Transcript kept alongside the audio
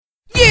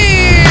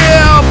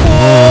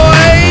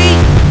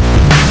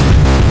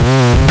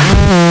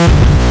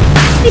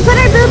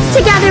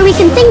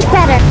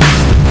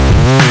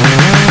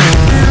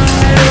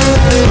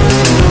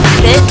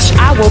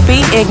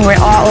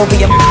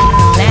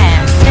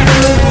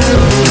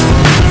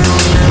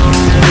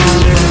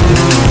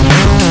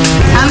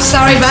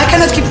sorry, but I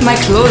cannot keep my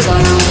clothes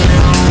on.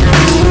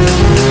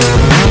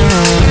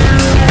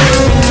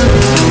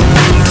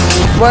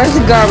 Where's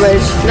the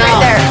garbage? No. Right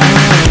there.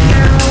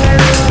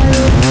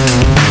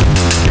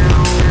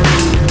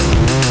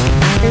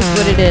 Here's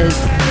what it is.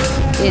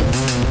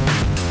 It's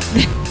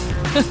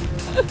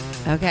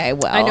okay.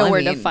 Well, I know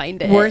where to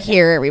find it. We're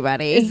here,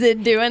 everybody. Is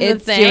it doing the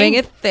It's thing? doing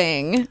a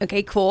thing.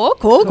 Okay, cool.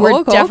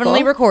 We're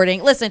definitely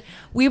recording. Listen,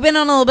 we've been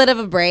on a little bit of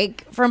a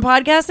break from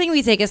podcasting.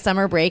 We take a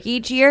summer break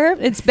each year,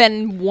 It's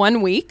been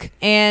 1 week.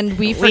 and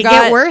we We forgot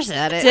get worse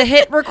at it. to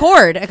hit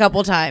record a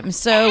couple times.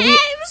 So It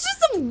was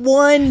just a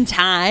one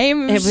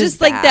time. It was was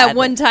just like that bad.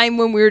 one time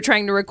when we were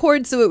trying to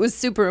record, so it was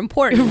super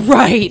important.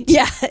 right,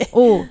 Yeah.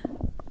 Oh.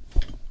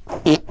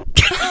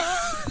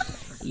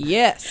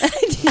 Yes.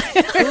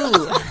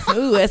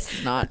 Ooh,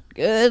 that's not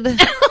good.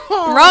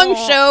 Wrong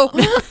show.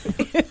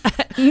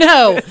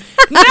 No.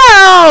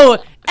 No.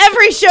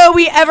 Every show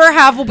we ever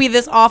have will be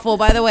this awful.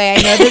 By the way,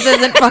 I know this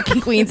isn't fucking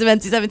Queens of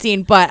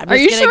NC-17, but I'm Are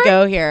just you going to sure?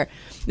 go here.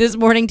 This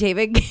morning,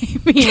 David came,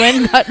 he went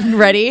and gotten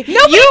ready.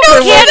 Nobody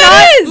knows who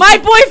that is. My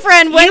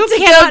boyfriend went You to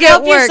go cannot get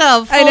help work.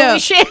 yourself. I know. Holy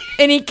shit.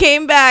 And he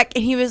came back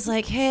and he was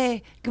like,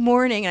 "Hey, good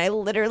morning." And I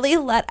literally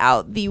let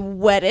out the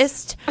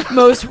wettest,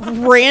 most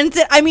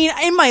rancid. I mean,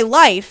 in my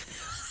life,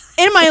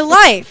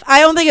 I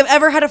don't think I've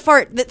ever had a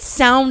fart that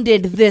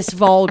sounded this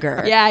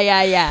vulgar. Yeah.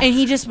 And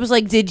he just was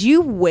like, "Did you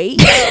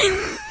wait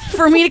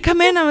for me to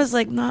come in?" I was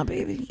like, "Nah,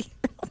 baby."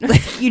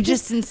 Like, you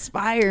just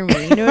inspire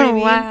me. You know what I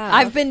mean?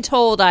 I've been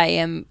told I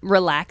am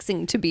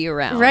relaxing to be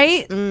around.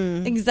 Right?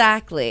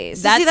 Exactly.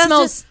 So That see, that's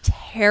smells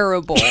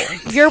terrible.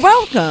 You're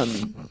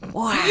welcome.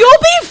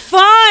 You'll be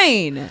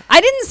fine. I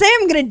didn't say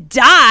I'm gonna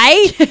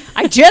die.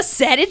 I just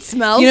said it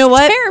smells You know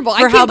what? terrible.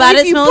 For I how can't bad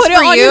believe it smells put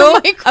for on you,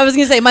 your mic- I was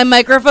gonna say my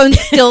microphone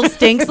still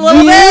stinks a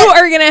little You bit.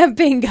 are gonna have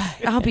pink eye.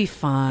 I'll be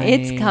fine.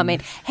 It's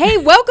coming. Hey,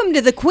 welcome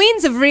to the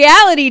Queens of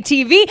Reality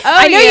TV. Oh,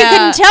 I know you yeah.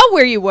 couldn't tell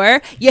where you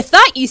were. You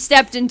thought you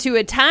stepped into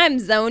a time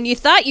zone. You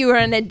thought you were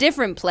in a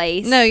different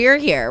place. No, you're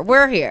here.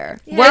 We're here.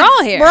 We're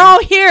all here. We're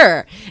all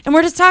here, and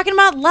we're just talking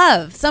about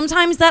love.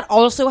 Sometimes that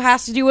also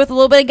has to do with a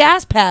little bit of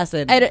gas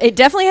passing. It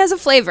definitely has a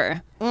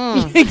flavor.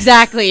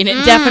 Exactly, and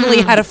it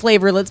definitely had a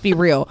flavor. Let's be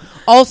real.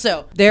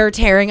 Also, they're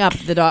tearing up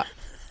the dog.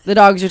 The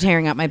dogs are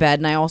tearing up my bed,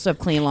 and I also have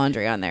clean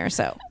laundry on there.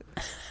 So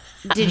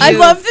Did I you-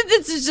 love that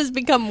this has just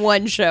become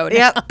one show. now.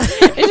 Yep.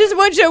 It's just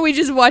one show. We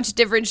just watch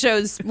different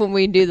shows when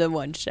we do the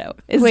one show.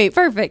 It's Wait.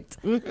 perfect.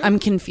 I'm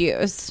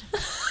confused.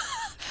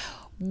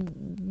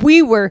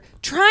 We were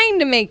trying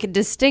to make a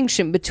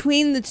distinction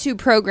between the two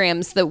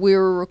programs that we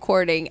were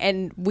recording,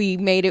 and we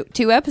made it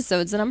 2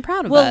 episodes, and I'm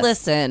proud of us. Well,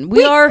 listen,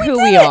 we are who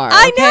did we it. are.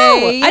 I know.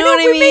 okay? You I know know what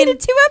we I made mean? it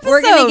 2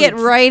 We're gonna get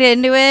episodes. right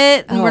into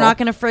it, and we're Oh. not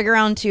gonna frig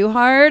around too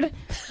hard.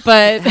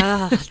 But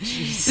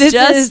this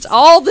just is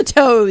all the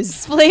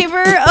toes.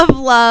 Flavor of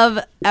Love,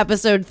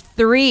 episode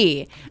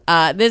 3.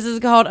 This is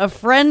called "A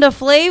Friend of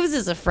Flav's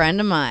is a Friend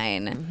of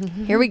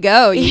Mine." Here we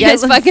go. You Yeah,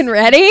 guys let's fucking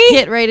ready?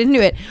 Get right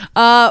into it.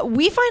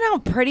 We find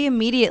out pretty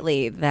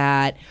immediately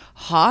that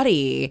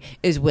Hottie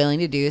is willing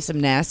to do some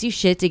nasty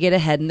shit to get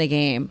ahead in the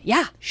game.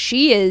 Yeah,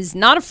 she is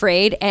not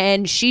afraid,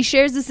 and she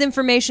shares this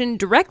information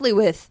directly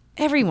with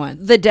Everyone.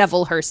 the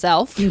devil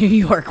herself. New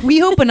York.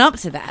 We open up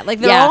to that. Like,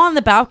 they're Yeah. all on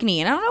the balcony,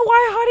 and I don't know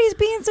why Hottie's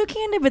being so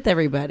candid with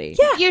everybody.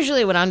 Yeah.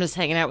 Usually when I'm just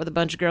hanging out with a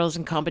bunch of girls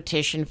in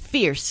competition,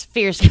 fierce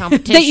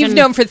competition. That you've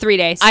known for 3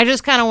 days. I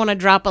just kind of want to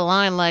drop a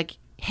line like,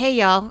 hey,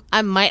 y'all,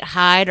 I might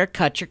hide or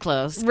cut your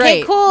clothes. Right.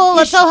 Okay, cool.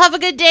 Let's all have a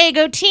good day.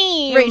 Go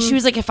team. Right. She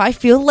was like, if I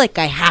feel like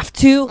I have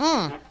to,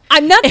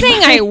 I'm not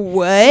saying I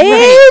would.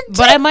 Right.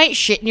 But I might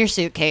shit in your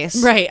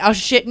suitcase. right, I'll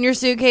shit in your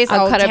suitcase.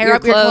 I'll cut up tear your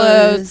up your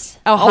clothes. clothes.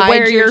 I'll I'll hide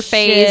wear your shit.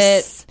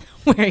 face.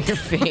 Wear your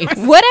face.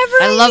 Whatever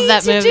I love need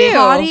that to movie. do.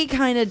 Hottie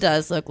kind of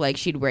does look like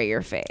she'd wear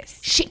your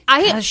face.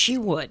 As she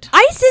would.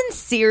 I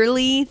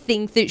sincerely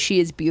think that she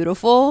is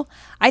beautiful.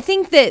 I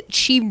think that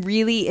she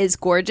really is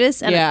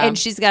gorgeous, and, Yeah. and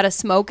she's got a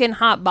smoking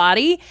hot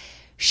body.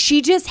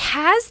 She just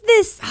has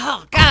this.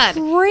 Oh, God.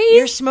 Crazy-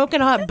 You're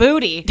smoking hot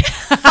booty.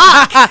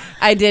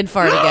 I did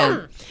fart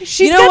again.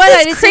 She's you know got what?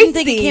 this I just didn't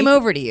think it crazy- came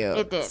over to you.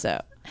 It did.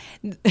 So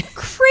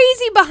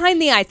crazy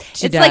behind the eyes.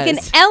 She It's like an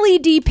does.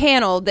 LED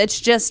panel that's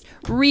just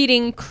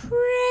reading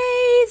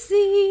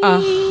crazy.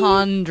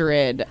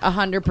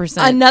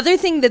 100%. Another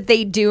thing that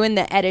they do in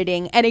the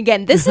editing, and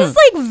again, this is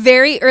like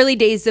very early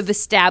days of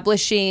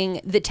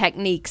establishing the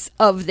techniques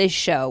of this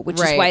show, which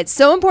is Right. why it's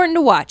so important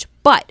to watch.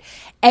 But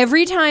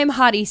every time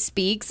Hottie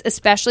speaks,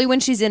 especially when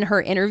she's in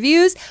her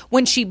interviews,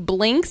 when she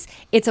blinks,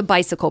 it's a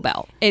bicycle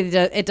belt.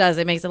 It does.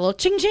 It makes a little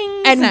ching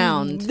ching And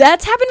sound.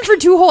 that's happened for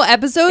 2 whole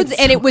episodes,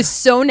 and it was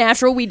so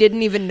natural we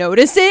didn't even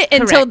notice it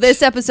until Correct.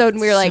 this episode, and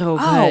we were like, So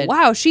oh, good.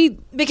 wow, she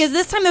Because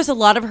this time there's a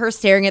lot of her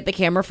staring at the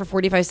camera for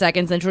 45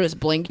 seconds and she'll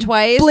just blink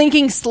twice.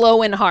 blinking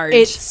slow and hard.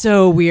 It's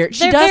so weird.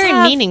 She They're does very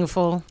have,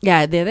 meaningful.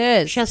 Yeah, it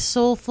is. She has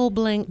soulful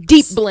blink.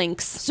 deep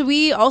blinks. So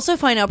we also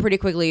find out pretty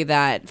quickly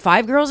that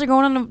 5 girls are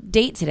going on a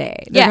date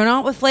today. They're Yeah. going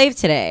out with Flav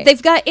today. They've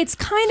got, it's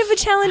kind of a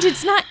challenge.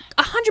 It's not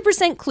 100%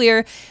 100%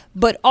 clear,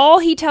 but all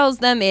he tells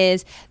them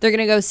is they're going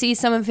to go see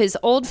some of his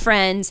old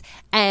friends,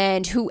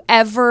 and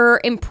whoever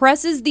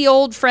impresses the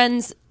old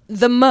friends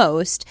the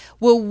most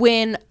will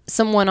win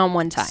some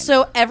one-on-one time.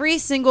 So every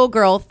single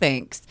girl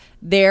thinks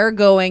they're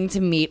going to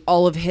meet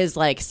all of his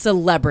like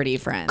celebrity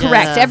friends.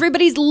 Correct.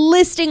 Everybody's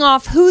listing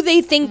off who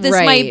they think this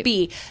Right. might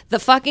be. The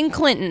fucking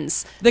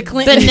Clintons. The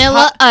Clinton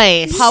Vanilla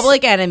Ice.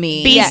 Public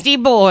Enemy. Beastie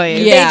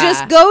Boys. Yeah. They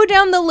just go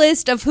down the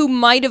list of who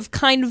might have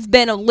kind of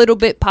been a little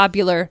bit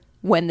popular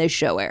when this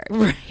show aired.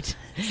 Right.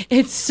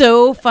 It's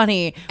so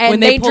funny And when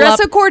they pull dress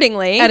up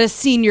accordingly. at a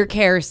senior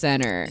care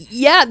center.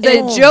 Yeah,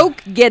 the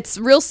joke gets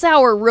real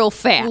sour real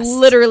fast.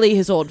 Literally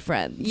his old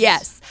friends.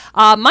 Yes.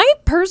 My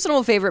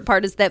personal favorite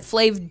part is that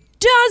Flav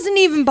doesn't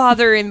even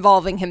bother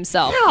involving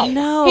himself.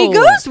 No. He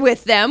goes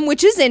with them,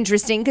 which is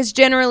interesting because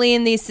generally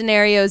in these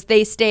scenarios,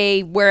 they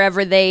stay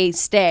wherever they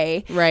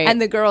stay. Right. And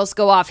the girls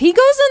go off. He goes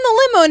in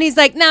the limo and he's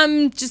like, nah,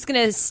 I'm just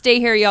going to stay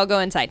here. Y'all go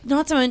inside.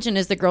 Not to mention,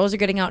 as the girls are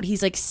getting out,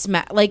 he's like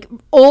like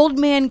old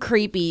man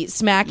creepy,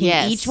 smacking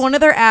Yes. each one of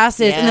their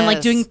asses and then like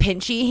Yes. doing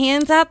pinchy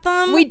hands at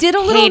them. We did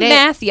a little Hate it.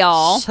 math,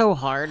 y'all. So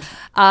hard.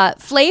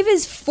 Flav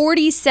is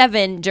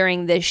 47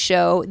 during this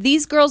show.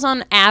 These girls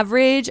on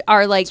average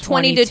are like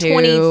 20 to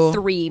 22.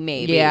 23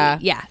 maybe. Yeah.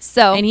 Yeah.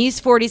 So and he's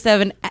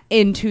 47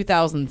 in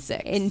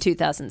 2006. in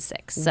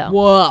 2006. So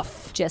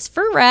Woof. just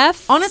for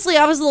ref. Honestly,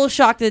 I was a little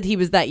shocked that he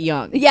was that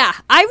young. Yeah,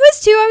 I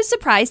was too. I was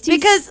surprised. He's-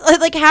 Because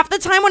like half the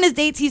time on his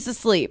dates, he's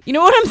asleep. You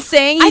know what I'm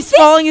saying? He's think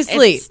falling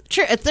asleep. It's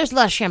true. There's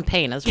less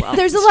champagne as well.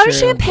 there's a lot of true.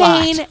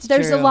 champagne. It's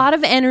There's a true. lot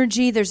of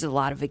energy. There's a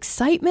lot of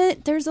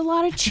excitement. There's a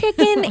lot of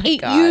chicken.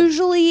 It God.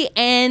 usually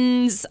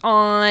ends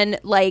on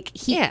like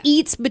he Yeah.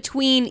 eats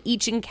between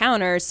each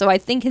encounter. So I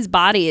think his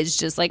body is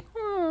just like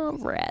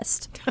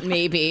rest.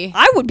 Maybe.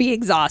 I would be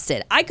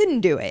exhausted. I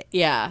couldn't do it.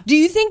 Yeah. Do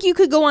you think you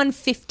could go on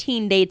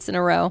 15 dates in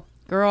a row?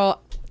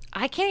 Girl,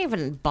 I can't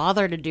even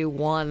bother to do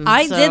one.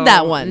 I so did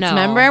that once. no.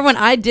 Remember when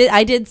I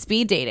did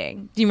speed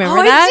dating? Do you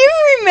remember Oh, that? I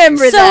do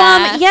remember so,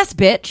 that. yes,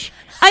 bitch.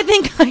 I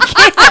think I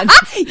can.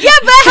 Yeah,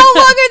 but how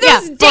long are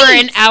those For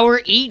dates? an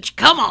hour each.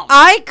 Come on.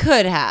 I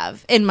could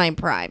have in my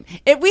prime.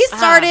 If we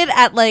started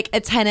at like a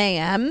 10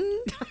 a.m.,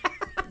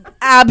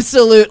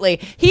 absolutely.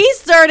 He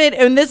started,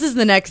 and this is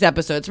the next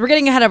episode, so we're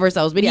getting ahead of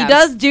ourselves, but Yeah. he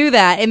does do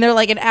that, and they're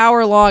like an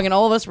hour long, and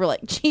all of us were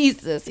like,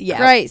 Jesus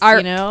Christ, our,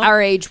 you know?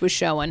 our age was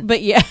showing.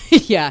 But yeah,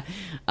 yeah.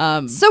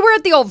 So we're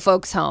at the old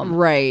folks' home.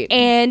 Right.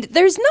 And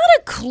there's not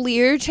a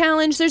clear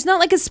challenge. There's not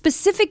like a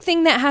specific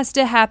thing that has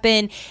to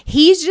happen.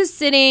 He's just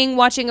sitting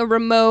watching a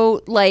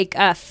remote like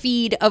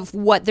feed of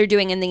what they're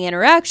doing in the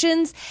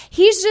interactions.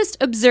 He's just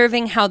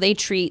observing how they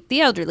treat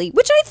the elderly,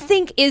 which I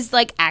think is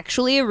like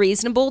actually a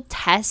reasonable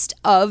test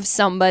of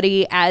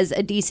somebody as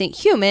a decent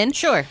human.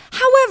 Sure.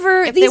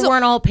 However, If these they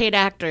weren't all paid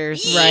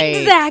actors. Right.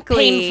 Exactly.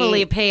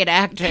 Painfully paid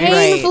actors.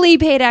 painfully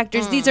paid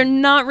actors. These are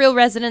not real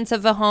residents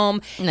of a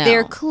home. No.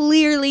 They're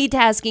clearly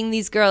tasking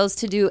these girls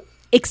to do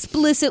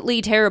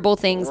explicitly terrible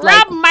things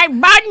like Rub my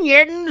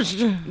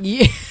bunions.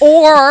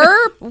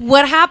 Or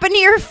what happened to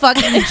your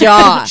fucking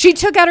jaw? she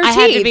took out her I teeth.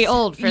 had to be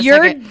old for a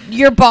your second.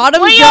 your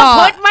bottom Will you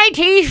jaw put my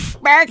teeth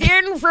back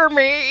in for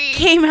me?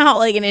 came out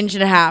like an inch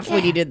and a half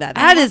when you did that.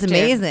 That is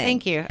amazing.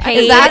 Thank you. Paid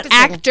Is that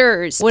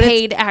actors. what it's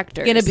Paid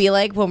actors. gonna be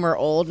like when we're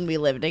old and we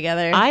live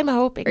together? I'm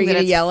hoping Are you that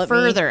gonna it's yell at me?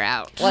 further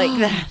out. like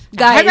that.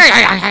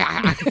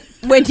 Guys,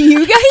 when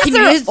you guys Can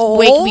are you just old,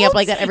 wake me up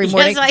like that every Yes,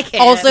 morning? I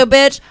can. Also,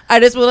 bitch, I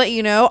just will let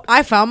you know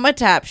I found my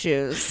tap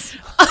shoes.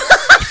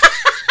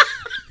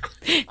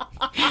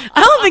 I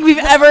don't think we've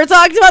ever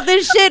talked about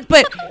this shit,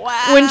 but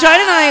when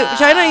China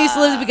and I used to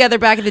live together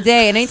back in the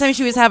day, and anytime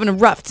she was having a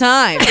rough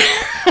time,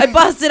 I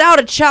busted out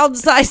a child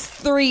size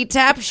 3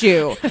 tap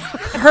shoe,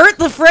 hurt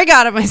the frig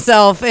out of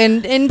myself,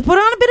 and put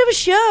on a bit of a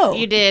show.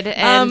 You did,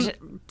 and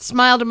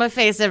smiled in my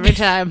face every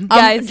time.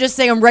 I'm Guys. just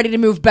saying I'm ready to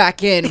move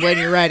back in when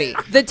you're ready.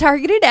 The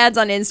targeted ads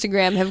on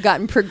Instagram have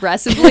gotten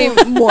progressively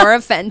more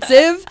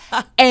offensive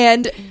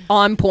and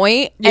on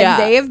point, Yeah.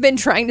 and they have been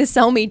trying to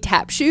sell me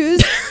tap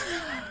shoes.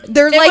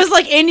 They're It was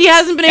like Indy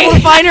hasn't been able to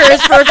find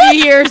hers for a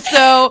few years,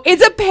 so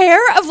it's a pair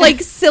of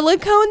like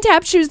silicone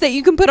tap shoes that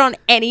you can put on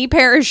any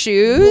pair of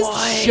shoes.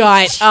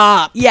 shut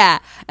up. Yeah.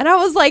 And I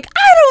was like,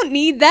 I don't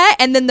need that.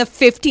 And then the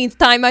 15th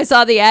time I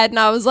saw the ad and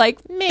I was like,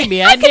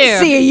 Maybe I do.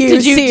 can see a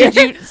use here.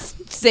 Did you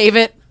save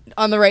it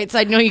on the right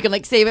side? No, you can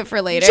like save it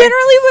for later.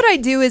 Generally what I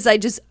do is I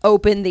just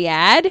open the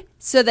ad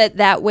so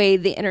that way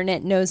the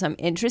internet knows I'm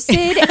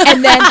interested.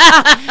 And then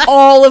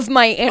all of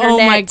my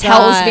internet my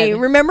tells God. me,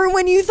 remember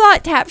when you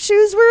thought tap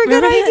shoes were a good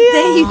Remember that idea?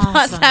 day you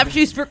thought tap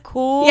shoes were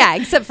cool? Yeah,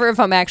 except for if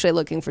I'm actually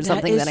looking for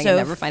something is that I so can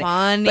never find.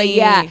 funny. But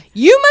yeah,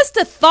 you must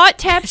have thought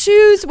tap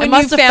shoes when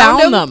must you have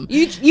found found them. them.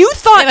 You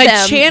thought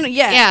And them.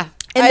 Yeah.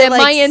 And I, then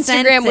like, my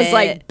Instagram sense was it.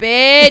 like,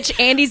 bitch,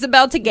 Andy's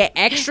about to get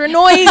extra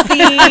noisy.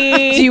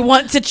 Do you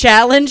want to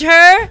challenge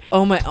her?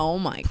 Oh my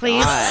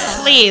Please,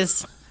 god.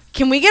 please.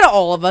 Can we get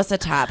all of us a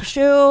tap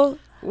shoe?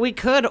 We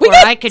could, We or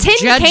got I could tin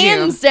judge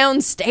cans you.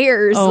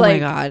 downstairs. Oh like, my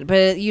god!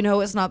 But you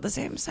know, it's not the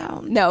same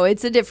sound. No,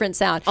 it's a different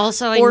sound.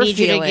 Also, I Or need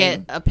you to feeling.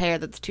 get a pair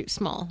that's too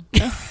small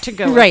to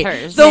go Right. with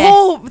hers. The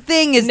whole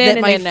thing is that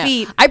my No.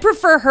 feet. I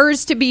prefer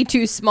hers to be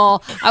too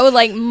small. I would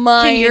like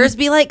mine. Can yours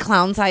be like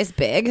clown size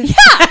big?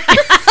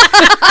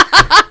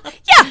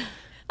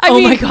 I Oh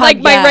mean, my God, like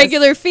my yes.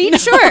 regular feet.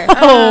 Sure.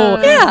 Oh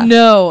yeah.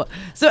 no!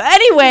 So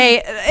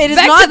anyway, it is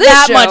Back to not this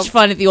that show. much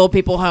fun at the old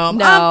people home.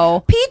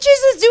 No. Peaches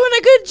is doing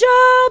a good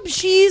job.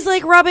 She's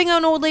like rubbing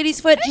an old lady's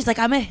foot. She's like,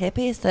 "I'm a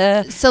hippie,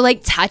 sir." So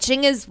like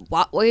touching is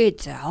what we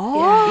do.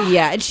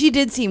 Yeah, and she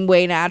did seem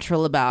way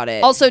natural about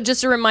it. Also,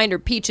 just a reminder,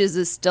 Peaches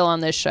is still on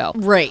this show.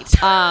 Right.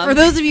 For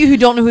those of you who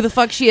don't know who the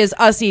fuck she is,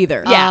 us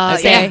either. Yeah,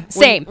 Okay.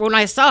 same. When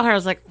I saw her, I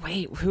was like,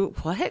 wait, who?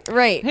 What?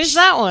 Right. Who's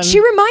that one? She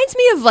reminds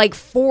me of like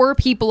 4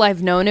 people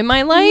I've known in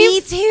my life.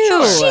 Me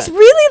too. She's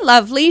really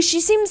lovely.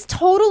 She seems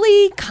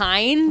totally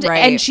kind, Right.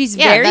 and she's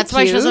yeah, very that's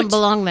why she cute. doesn't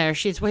belong there.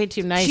 She's way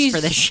too nice She's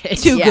for this shit.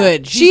 too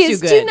good. She She's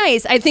is too too good.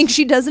 nice. I think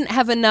she doesn't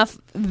have enough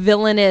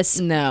villainous,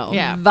 No.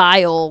 Yeah.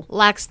 vile.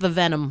 Lacks the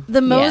venom.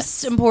 The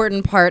most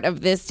important part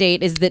of this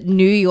date is that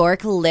New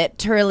York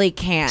literally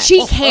can't.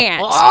 She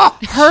can't.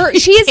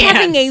 She is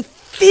having a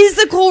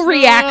physical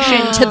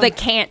reaction to the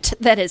can't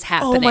that is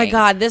happening. Oh my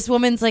god, this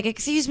woman's like,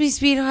 "Excuse me,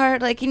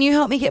 sweetheart, like, can you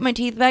help me get my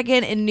teeth back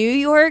in New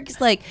York's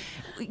like,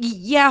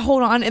 yeah,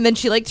 hold on." And then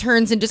she like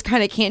turns and just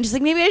kind of can't. She's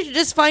like, "Maybe I should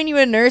just find you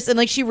a nurse." And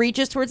like she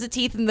reaches towards the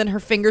teeth and then her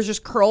fingers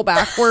just curl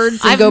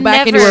backwards and I've go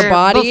back into never her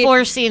body.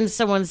 before seen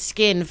someone's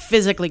skin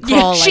physically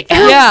crawl She like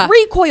that. Yeah.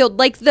 recoiled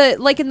like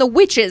in the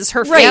witches.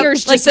 Her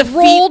fingers like just the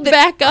rolled feet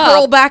back that up.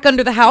 curl back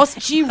under the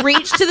house. She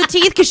reached to the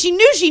teeth because she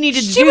knew she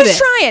needed to She do was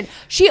this. trying.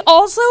 She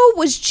also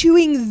was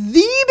chewing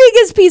the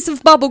biggest piece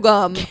of bubble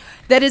gum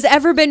that has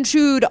ever been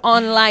chewed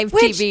on live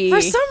Which, TV.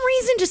 for some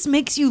reason, just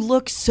makes you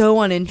look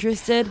so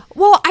uninterested.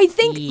 Well, I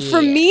think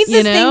for me, the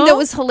You thing know? that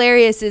was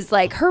hilarious is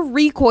like her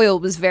recoil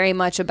was very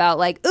much about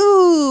like,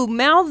 ooh,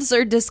 mouths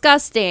are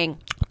disgusting.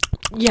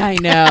 Yeah, I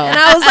know. And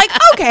I was like,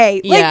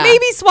 okay, Yeah. like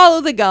maybe swallow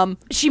the gum.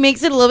 She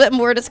makes it a little bit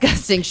more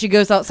disgusting. She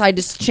goes outside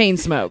to chain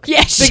smoke.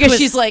 Yeah, she because was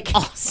she's like,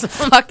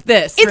 fuck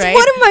this. It's right?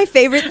 one of my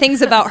favorite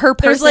things about her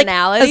There's like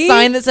personality. a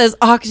sign that says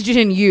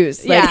oxygen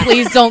use. Like, Yeah.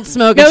 please don't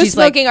smoke. no And she's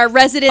smoking. Like, Our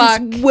residents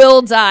fuck.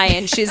 will die.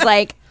 And she's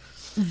like,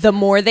 the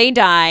more they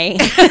die,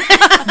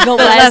 the the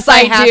less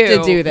I have do.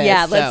 to do this.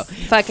 Yeah, so. let's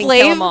fucking Flav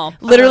kill them all.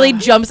 literally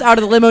jumps out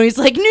of the limo and he's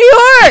like, New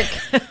York!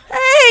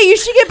 Hey, you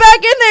should get back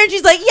in there. And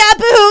she's like, yeah,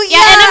 boo, yeah.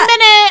 Yeah, in a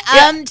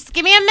minute. Just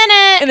give me a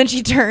minute. And then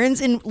she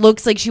turns and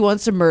looks like she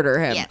wants to murder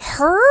him. Yes.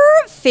 Her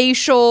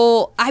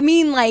facial, I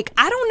mean, like,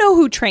 I don't know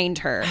who trained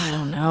her. I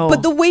don't know.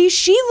 But the way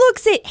she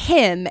looks at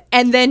him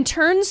and then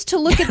turns to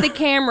look at the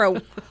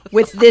camera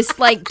with this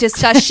like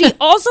disgust. She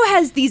also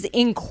has these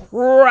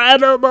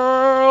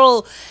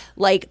incredible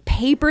like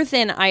paper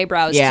thin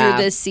eyebrows Yeah.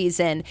 through this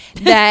season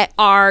that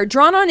are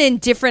drawn on in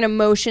different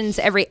emotions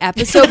every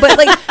episode. But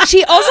like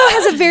she also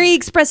has a very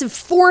expressive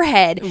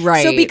forehead.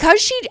 Right. So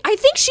because I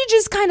think she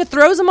just kind of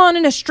throws them on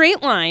in a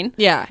straight line.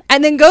 Yeah.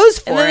 And then goes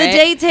for and then it. the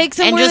day takes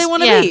them And where just, they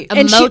want to yeah, be.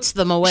 And emotes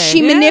them away.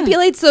 She Yeah.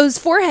 manipulates those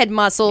forehead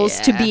muscles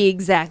to Yeah. be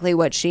exactly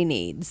what she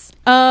needs.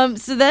 So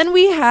then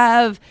we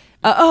have,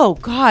 oh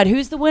God,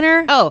 who's the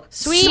winner? Oh,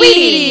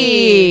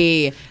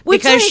 Sweetie.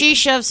 Which, because like- she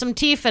shoved some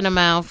teeth in her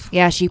mouth.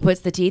 Yeah, she puts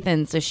the teeth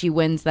in, so she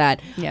wins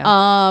that.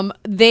 Yeah.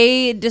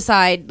 They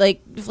decide,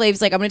 like,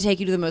 Flav's like, I'm going to take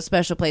you to the most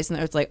special place, and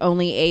it's like,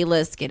 only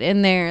A-list get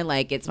in there.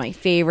 Like, it's my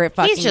favorite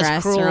fucking He's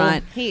just cruel.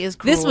 restaurant. He is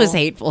This was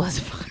cruel. hateful as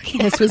fuck.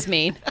 This was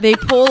mean. They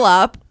pull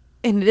up,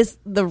 and it is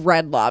the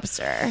Red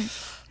Lobster.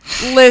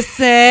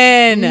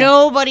 Listen.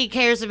 Nobody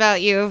cares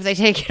about you if they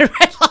take your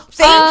Red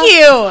Lobster. Thank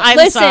you. I'm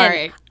Listen,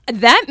 sorry.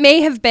 that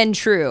may have been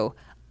true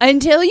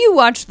until you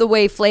watch the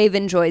way Flav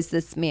enjoys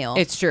this meal.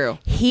 It's true.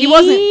 He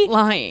wasn't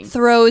lying.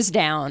 Throws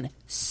down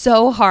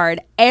so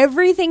hard.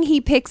 Everything he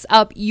picks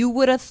up, you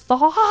would have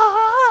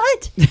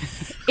thought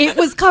it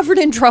was covered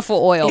in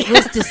truffle oil. It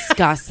was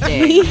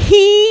disgusting.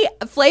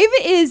 Flav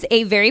is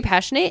a very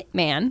passionate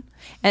man,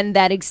 and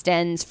that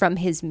extends from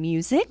his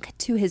music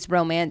to his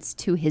romance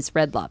to his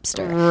Red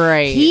Lobster.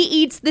 Right. He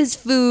eats this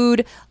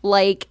food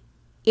like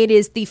it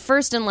is the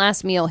first and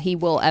last meal he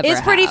will ever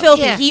It's pretty have.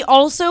 filthy. Yeah. He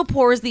also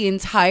pours the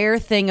entire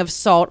thing of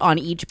salt on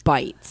each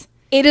bite,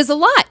 It is a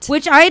lot.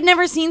 which I had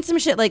never seen some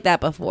shit like that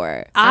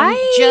before. I'm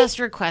just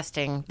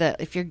requesting that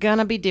if you're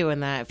gonna be doing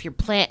that, if you're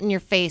planting your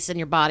face and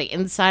your body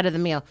inside of the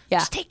meal, Yeah.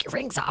 just take your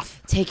rings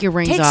off. Take your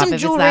rings Take off some if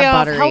it's jewelry that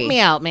off. buttery. Help me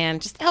out, man.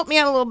 Just help me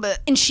out a little bit.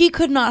 And she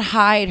could not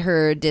hide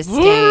her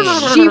disdain.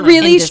 She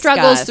really and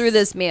struggles disgust. through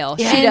this meal.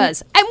 Yeah. She And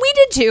does. And we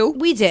did too.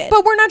 We did.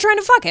 But we're not trying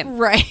to fuck him.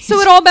 Right. So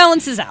it all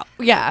balances out.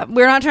 Yeah,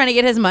 we're not trying to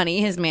get his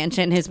money, his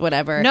mansion, his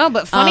whatever. No,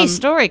 but funny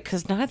story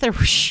because neither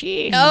was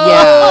she.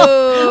 Yeah.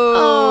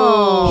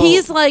 Oh.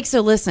 He's like,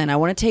 so listen, I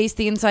want to taste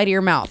the inside of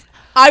your mouth.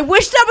 I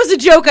wish that was a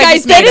joke. I Guys,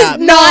 just that made is up.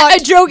 not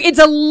a joke. It's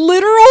a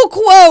literal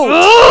quote.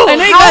 I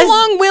know you How guys-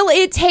 long will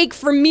it take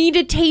for me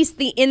to taste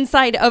the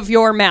inside of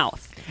your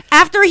mouth?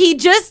 After he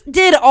just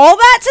did all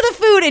that to the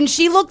food and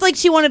she looked like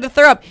she wanted to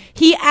throw up,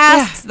 he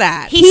asks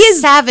that. He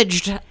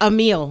savaged a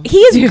meal. He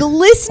is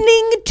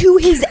glistening to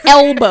his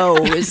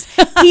elbows.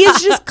 He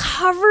is just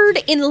covered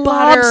in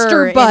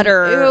lobster and-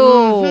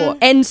 butter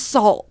and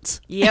salt.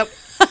 Yep.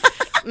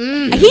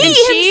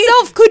 He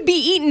himself could be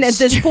eaten at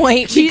this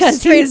point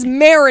because he is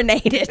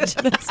marinated.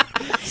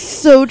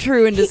 so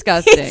true and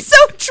disgusting. It's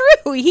so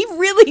true. He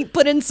really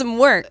put in some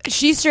work.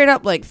 She's straight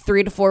up like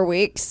 3 to 4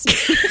 weeks.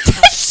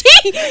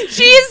 She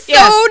is so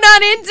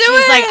not into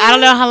She's it. like, I don't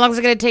know how long it's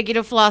going to take you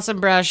to floss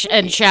and brush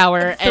and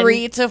shower.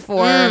 3 to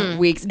 4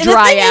 weeks. And the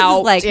Dry thing is,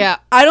 out. like, Yeah.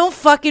 I don't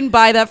fucking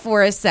buy that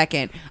for a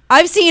second.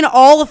 I've seen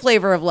all the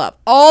Flavor of Love,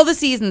 all the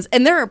seasons,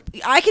 and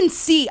I can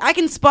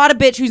spot a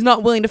bitch who's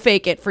not willing to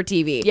fake it for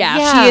TV.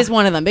 Yeah. She is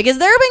one of them because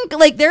there have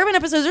been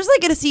episodes. There's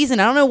like in a season,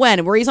 I don't know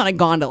when, where he's on a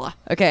gondola.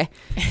 Okay,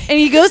 and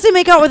he goes to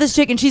make out with this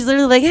chick, and she's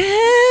literally like,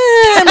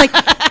 and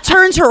like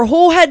turns her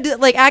whole head to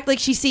like act like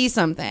she sees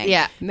something.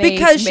 Yeah.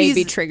 because may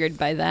be she's triggered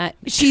by that.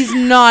 she's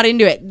not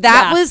into it.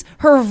 That Yeah. was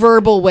her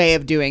verbal way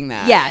of doing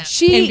that. Yeah,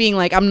 and being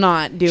like, I'm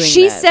not doing.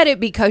 She this. said it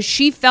because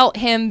she felt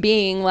him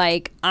being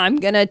like, I'm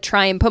gonna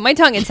try and put my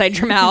tongue inside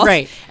your mouth.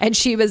 Right. And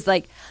she was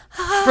like,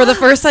 for the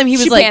first time he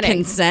was She like, panicked.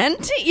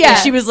 consent. Yeah. And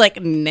she was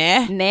like,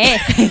 nah. nah.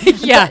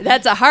 Yeah.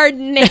 That's a hard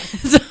nah.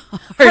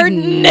 Hard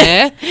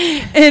nah.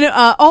 And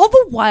all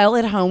the while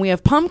at home, we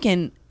have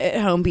Pumpkin at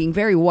home being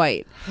very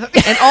white,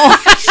 and all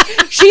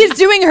She's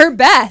doing her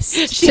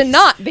best to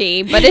not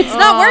be, but it's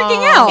not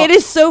working out. it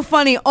is so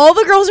funny. All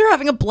the girls are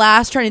having a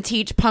blast trying to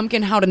teach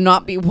Pumpkin how to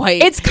not be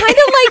white. It's kind of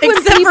like when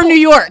except people, for New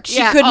York, she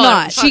Yeah. could Oh,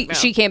 not. fuck no.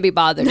 she can't be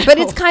bothered. But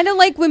it's kind of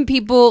like when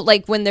people,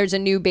 like when there's a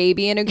new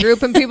baby in a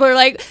group and people are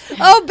like,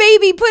 oh,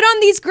 baby, put on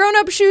these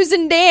grown-up shoes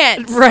and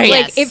dance. Right.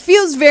 Like, Yes. it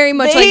feels very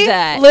much They like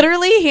that.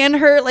 literally hand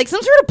her like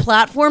some sort of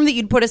platform that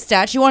you'd put a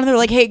statue on. And they're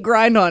like, "Hey,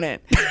 grind on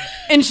it,"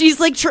 and she's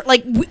like,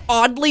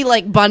 oddly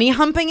like bunny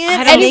humping it. I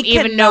and don't they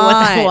even know what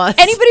that cannot. was.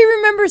 Anybody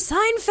remember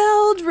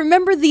Seinfeld?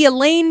 Remember the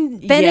Elaine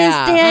Bennis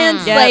Yeah.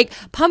 dance? Yep. Like,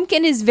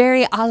 Pumpkin is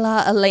very a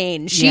la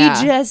Elaine. She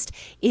Yeah. just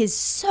is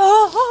so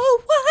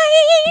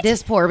white.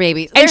 This poor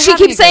baby, And They're she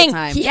having keeps a great saying,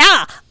 time.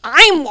 yeah,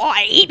 I'm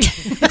white.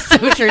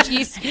 so true.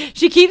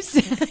 She keeps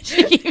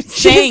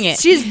saying it.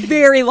 She's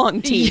very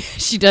long teeth.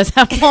 She does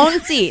have long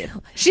teeth.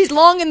 She's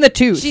long in the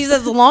tooth. She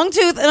has a long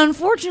tooth, and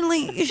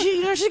unfortunately,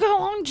 she's got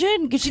a long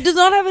chin because she does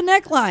not have a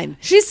neckline.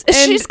 She's And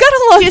got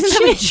a long She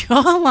doesn't have a chin.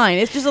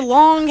 jawline. It's just a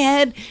long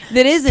head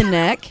that is a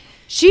neck.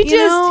 She You just,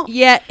 know?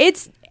 yeah,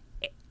 it's.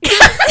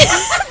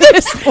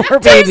 This poor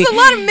There's baby. a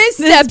lot of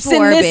missteps in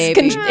poor this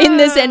baby. in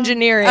this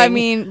engineering. I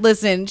mean,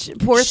 listen,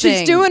 poor she's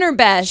thing. doing her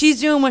best. She's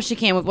doing what she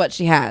can with what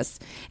she has.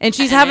 And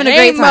she's And having a it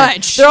great ain't time.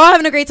 much. They're all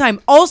having a great time.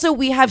 Also,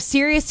 we have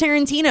Serious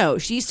Tarantino.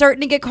 She's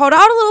starting to get called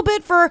out a little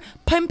bit for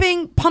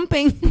pumping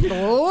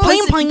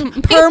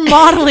her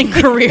modeling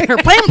career.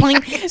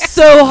 Pumping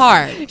so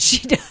hard.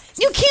 She does.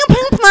 You can't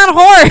pump that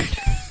hard.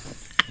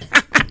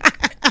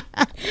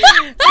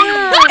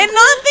 And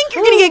not think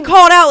you're gonna get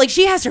called out. Like,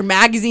 she has her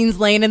magazines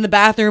laying in the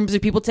bathroom so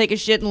people take a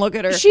shit and look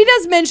at her. She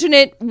does mention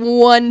it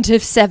 1 to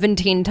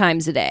 17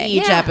 times a day.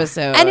 Each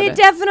episode. And it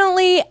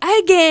definitely,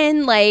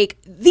 again, like,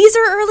 these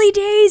are early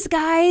days,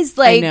 guys.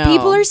 Like, know.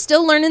 people are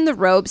still learning the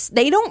ropes.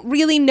 They don't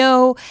really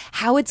know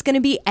how it's going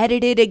to be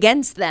edited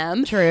against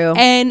them. True.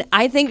 And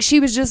I think she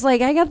was just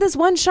like, I got this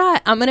one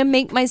shot. I'm going to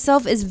make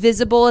myself as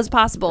visible as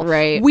possible.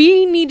 Right.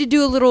 We need to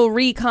do a little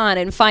recon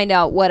and find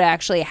out what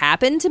actually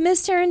happened to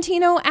Miss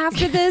Tarantino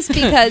after this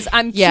because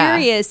I'm Yeah.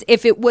 curious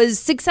if it was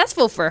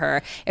successful for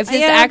her, if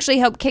this Yeah. actually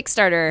helped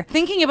kickstart her.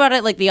 Thinking about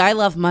it, like the I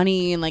Love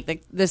Money and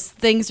like this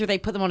things where they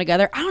put them all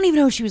together, I don't even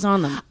know if she was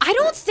on them. I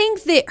don't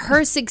think that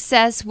her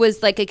success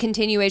was like a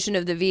continuation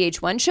of the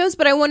VH1 shows,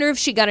 but I wonder if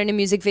she got into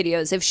music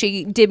videos, if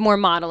she did more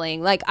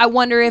modeling. Like, I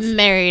wonder if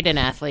Married an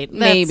athlete.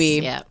 Maybe.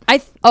 Yeah.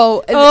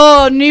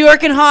 Oh, New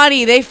York and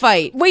Hottie, they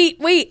fight.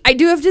 Wait, I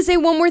do have to say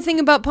one more thing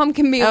about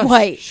Pumpkin being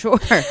white. Sure.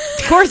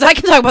 Of course, I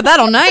can talk about that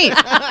all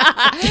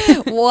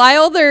night.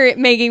 While they're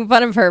making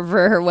fun of her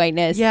for her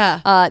whiteness,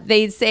 Yeah.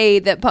 they say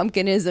that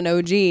Pumpkin is an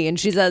OG, and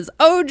she says,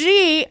 OG,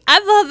 I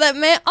thought that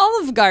meant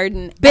Olive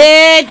Garden.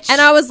 Bitch.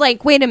 And I was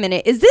like, wait a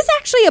minute, is this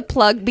actually a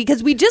plug?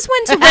 Because we just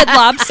went to Red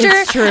Lobster,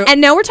 It's true.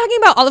 and now we're talking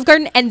about Olive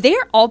Garden, and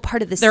they're all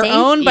part of the They're same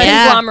owned by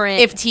conglomerate.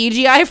 If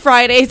TGI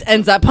Fridays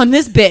ends up on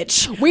this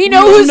bitch, we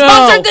know who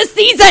sponsored this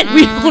season.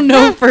 We will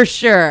know for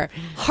sure.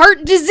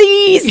 Heart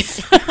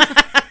disease.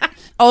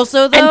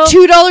 Also, And though,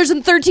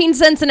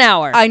 $2.13 an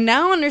hour. I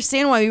now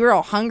understand why we were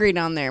all hungry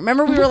down there.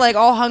 Remember, we were like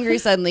all hungry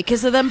suddenly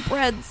because of them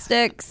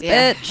breadsticks,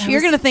 Yeah. bitch.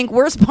 You're gonna think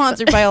we're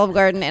sponsored by Olive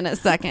Garden in a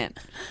second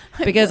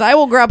because I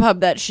will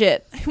Grubhub that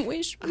shit. I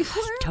wish we were.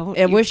 Don't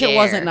I you wish it dare.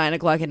 wasn't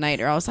 9:00 at night,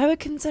 or else I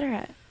would consider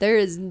it. There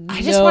is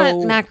I just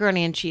want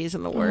macaroni and cheese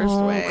in the worst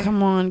way.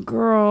 Come on,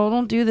 girl,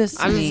 don't do this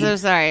to I'm me. so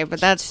sorry, but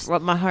that's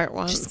what my heart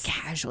wants. just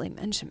casually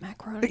mention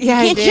macaroni. you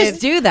can't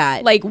just do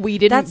that. Like we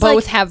didn't That's both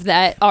like- have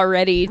that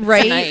already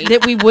right? tonight.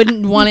 That we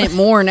wouldn't want it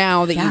more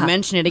now that you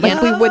mention it again.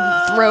 Like we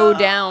would throw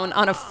down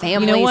on a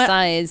family You know what?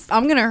 size.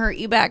 I'm gonna hurt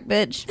you back,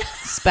 bitch.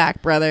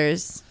 Spack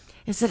Brothers.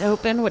 Is it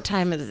open? What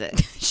time is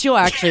it? She'll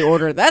actually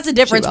order. That's the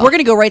difference. will. We're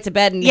gonna go right to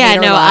bed and Yeah, hate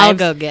our no, I'll lives.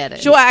 go get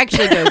it. She'll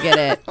actually go get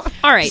it.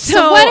 All right. So,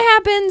 So- what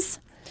happens?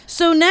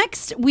 So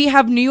next we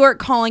have New York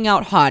calling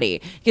out Hottie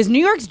because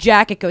New York's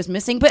jacket goes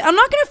missing. But I'm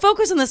not going to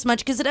focus on this much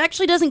because it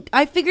actually doesn't.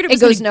 I figured it It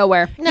was goes gonna,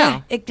 nowhere.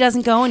 No, it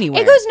doesn't go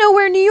anywhere. It goes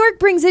nowhere. New York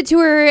brings it to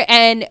her,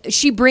 and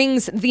she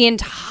brings the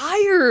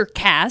entire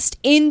cast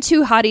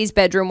into Hottie's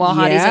bedroom while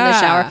Hottie's in the Yeah.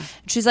 shower.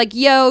 She's like,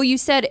 yo, you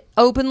said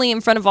openly in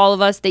front of all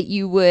of us that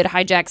you would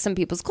hijack some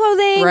people's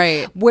clothing.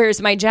 Right.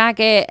 Where's my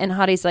jacket? And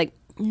Hottie's like,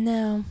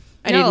 no.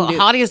 I didn't do.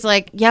 Hottie's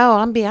like, yo,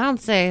 I'm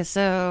Beyonce,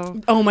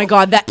 so Oh my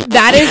god, that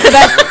is the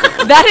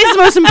best. That is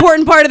the most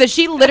important part of this.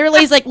 She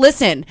literally is like,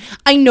 listen,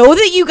 I know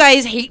that you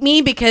guys hate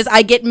me because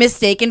I get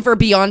mistaken for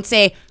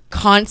Beyonce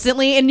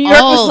constantly, and New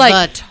York all was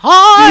like, the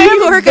time.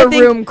 New York, The I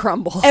think room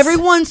crumbles.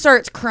 everyone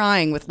starts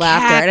crying with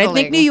laughter, and I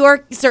think Cackling. New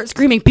York starts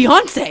screaming,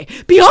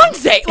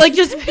 Beyonce, like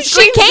just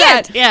She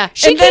can't. that. Yeah.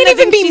 She And then can't I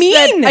even think be she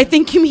said, mean. I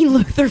think you mean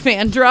Luther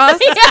Vandross.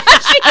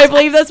 I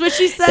believe that's what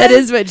she said. That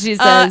is what she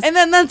says. And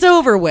then that's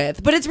over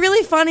with. But it's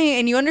really funny,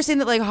 and you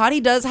understand that like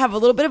Hottie does have a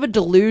little bit of a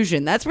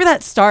delusion. That's where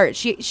that starts.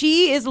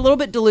 She is a little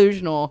bit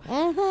delusional.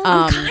 I'm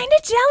kind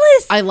of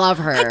jealous. I love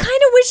her. I kind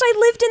of wish I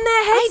lived in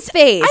that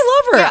headspace.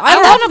 I love her. I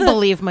love want to the-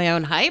 believe my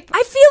own hype.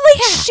 I feel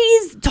like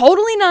she's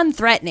totally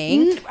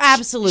non-threatening.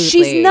 Absolutely.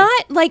 She's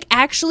not like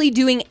actually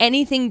doing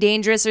anything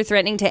dangerous or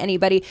threatening to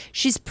anybody.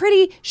 She's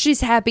pretty,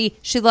 she's happy,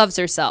 she loves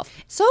herself.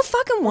 So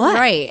fucking what?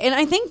 Right. And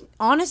I think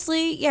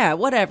honestly, yeah,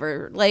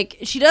 whatever. Like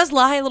she does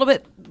lie a little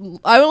bit.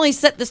 I only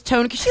set this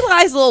tone because she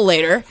lies a little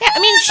later. I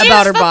mean, she's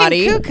about her fucking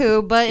body.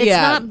 cuckoo, but it's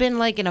Yeah. not been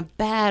like in a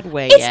bad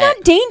way It's yet.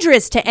 not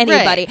dangerous to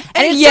anybody. Right.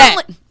 And it's Yet.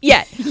 not,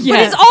 yet. But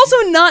Yet. it's also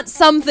not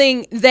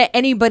something that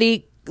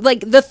anybody,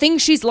 like the thing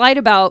she's lied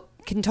about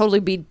can totally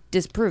be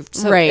disproved.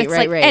 So Right, it's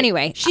right, like,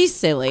 right. She's She's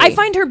silly. I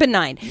find her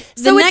benign.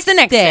 So it's the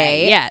next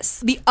day.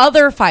 Yes. The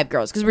other 5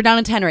 girls, because we're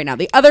down to 10 right now.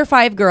 The other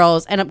 5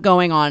 girls end up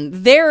going on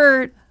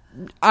their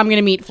I'm going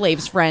to meet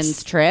Flav's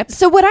friends trip.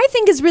 So what I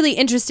think is really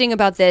interesting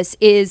about this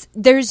is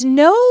there's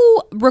no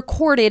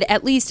recorded,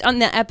 at least on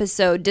the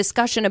episode,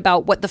 discussion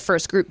about what the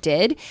first group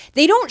did.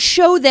 They don't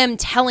show them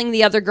telling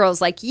the other girls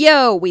like,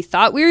 yo, we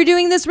thought we were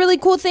doing this really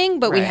cool thing,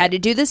 but we Right. had to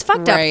do this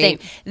fucked up Right. thing.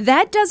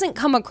 That doesn't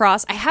come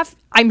across.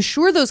 I'm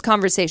sure those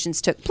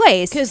conversations took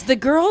place. Because the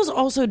girls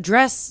also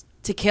dress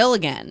to kill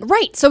again.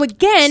 Right. So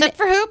again, Except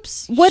for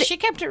Hoops. What- She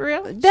kept it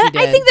real. that,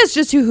 I did. think that's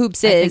just who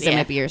Hoops I think is. that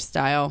might be your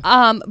style.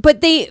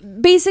 But they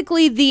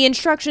basically the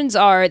instructions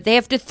are they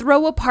have to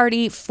throw a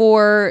party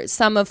for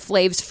some of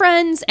Flav's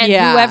friends, and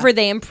Yeah. whoever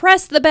they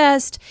impress the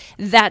best,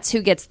 that's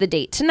who gets the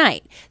date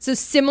tonight. So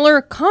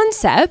similar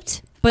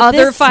concept, But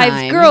other this 5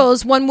 time-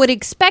 girls. One would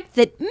expect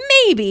that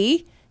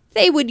maybe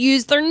they would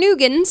use their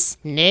noogans.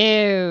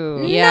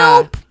 No.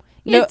 Yeah. Nope.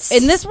 No, It's-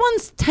 and this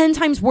one's 10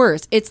 times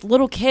worse. It's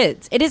little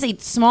kids. It is a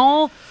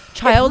small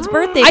child's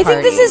birthday I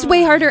party. think this is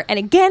way harder. And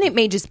again, it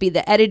may just be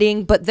the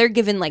editing, but they're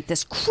given like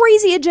this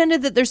crazy agenda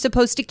that they're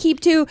supposed to keep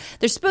to.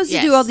 They're supposed to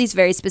do Yes. all these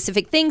very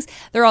specific things.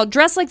 They're all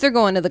dressed like they're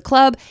going to the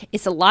club.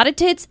 It's a lot of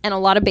tits and a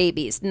lot of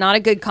babies. Not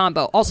a good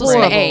combo. Also some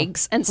Horrible.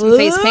 eggs and some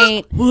face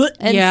paint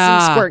and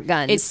some squirt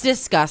guns. It's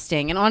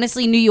disgusting. And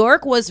honestly, New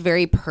York was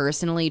very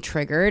personally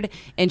triggered,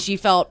 and she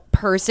felt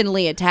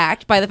personally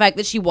attacked by the fact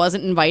that she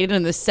wasn't invited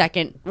in the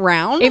second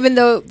round. even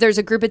though there's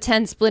a group of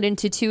 10 split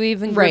into 2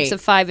 even groups Right. of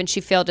 5 and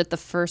she failed at the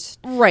first.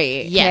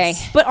 Right. Yes.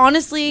 Okay. But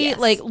honestly,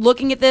 like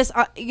looking at this,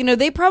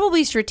 they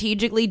probably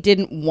strategically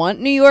didn't want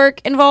New York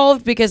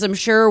involved because I'm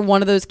sure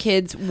one of those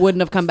kids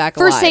wouldn't have come back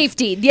For alive.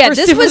 safety. Yeah,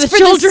 this for was the for the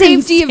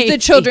children's safety of the safety.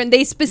 children.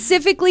 They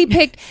specifically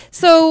picked.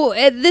 So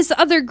this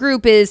other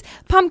group is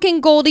Pumpkin,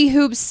 Goldie,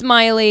 Hoops,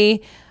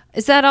 Smiley.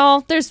 Is that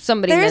all? There's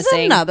somebody There's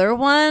missing. another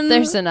one.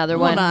 There's another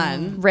one. Hold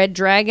on. Red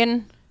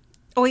Dragon.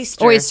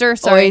 Oyster.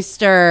 Sorry.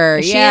 Oyster.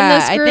 Is she in yeah,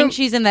 this I group? think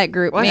she's in that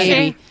group. Was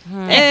maybe.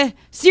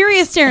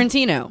 Sirius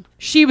Tarantino.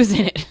 She was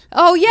in it.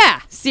 Oh,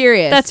 yeah.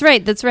 Serious. That's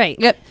right. That's right.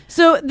 Yep.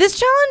 So this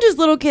challenge is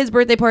little kid's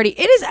birthday party.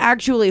 It is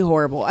actually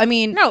horrible. I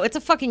mean, No, it's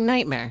a fucking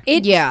nightmare.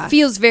 It Yeah.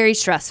 feels very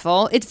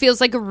stressful. It feels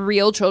like a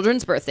real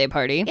children's birthday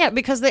party. Yeah,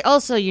 because they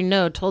also,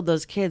 told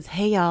those kids,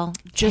 hey, y'all,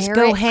 just Tear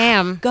go it-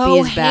 ham. Go Be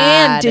as ham,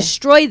 bad.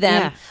 destroy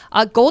them.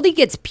 Goldie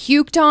gets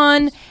puked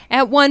on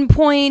at one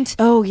point.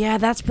 oh yeah,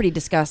 that's pretty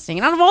disgusting.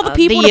 And out of all the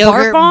people the to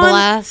yogurt barf on,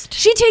 blast.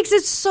 She takes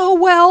it so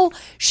well.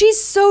 She's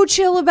so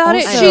chill about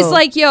it. Also- She's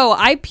like, "Yo,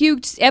 I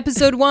puked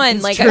episode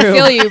 1. Like, I true.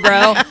 feel you,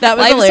 bro. that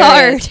was Life's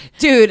hilarious. hard."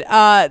 Dude,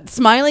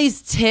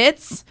 Smiley's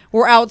tits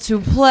were out to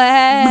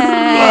play.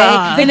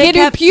 The And they kid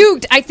who kept-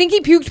 puked, I think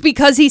he puked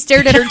because he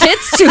stared at her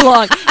tits too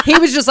long. He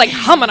was just like,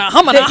 humana.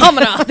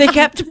 They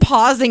kept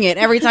pausing it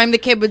every time the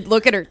kid would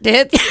look at her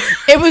tits.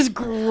 It was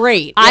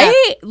great.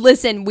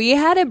 Listen, we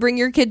had a bring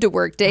your kid to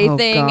work day Oh,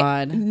 thing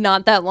God.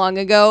 not that long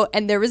ago,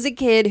 and there was a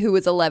kid who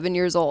was 11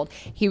 years old.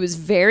 He was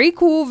very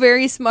cool,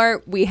 very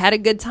smart. We had a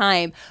good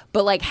time,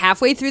 but like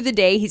halfway through the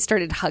day, he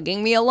started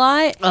hugging me a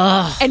lot.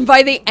 And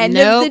by the end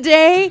of Nope. the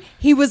day,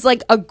 he was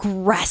like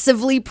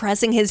aggressively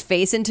pressing his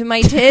face into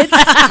my tits.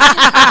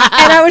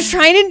 And I was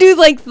trying to do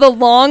like the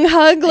long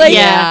hug, like,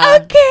 Yeah.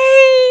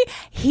 okay.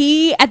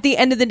 he, at the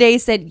end of the day,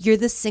 said, "You're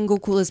the single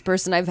coolest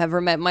person I've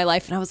ever met in my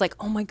life." And I was like,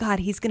 oh my God,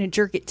 he's going to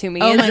jerk it to me.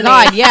 Oh my isn't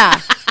God, he?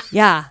 yeah.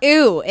 Yeah.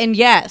 Ew, and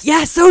yes.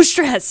 Yeah, so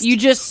stressed. You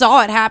just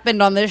saw it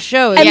happened on this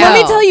show. And let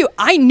me tell you,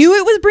 I knew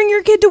it was bring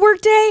your kid to work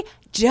day.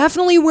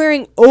 Definitely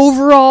wearing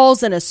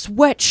overalls and a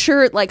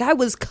sweatshirt. Like, I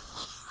was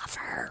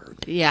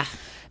covered. Yeah.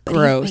 But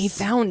Gross. He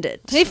found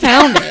it. They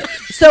found it.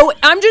 So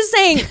I'm just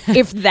saying,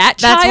 if that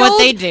That's child what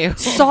they do.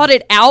 sought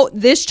it out,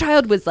 this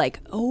child was like,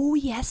 oh,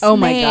 yes, Oh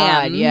my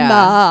ma'am. God,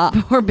 yeah.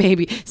 Poor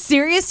baby.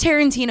 Serious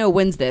Tarantino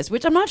wins this,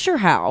 which I'm not sure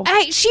how.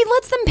 She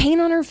lets them paint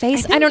on her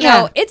face. I, think- don't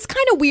yeah. know. It's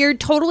kind of weird.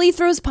 Totally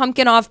throws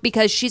Pumpkin off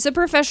because she's a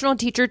professional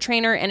teacher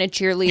trainer and a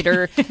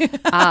cheerleader.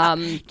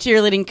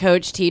 Cheerleading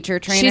coach, teacher,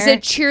 trainer. She's a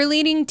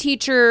cheerleading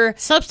teacher,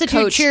 Substitute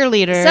coach.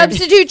 cheerleader.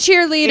 Substitute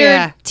cheerleader,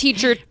 Yeah.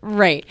 teacher,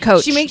 right.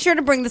 coach. She makes sure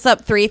to bring this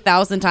up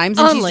 3,000 times,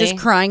 and Only. she's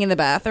just crying in the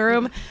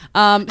bathroom.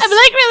 I'm like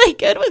really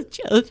good with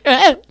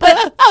children.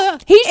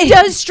 He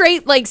does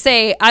straight like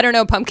say, I don't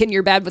know, Pumpkin,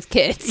 you're bad with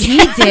kids. He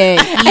did.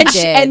 He and,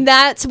 did. and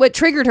that's what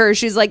triggered her.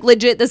 She's like,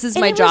 legit, this is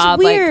And my it job.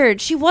 was Like,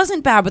 weird. She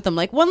wasn't bad with them.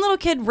 Like one little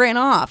kid ran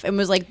off and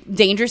was like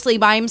dangerously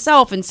by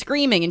himself and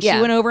screaming, and she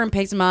Yeah. went over and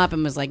picked him up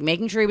and was like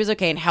making sure he was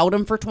okay and held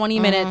him for 20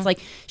 minutes. Like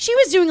she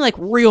was doing like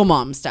real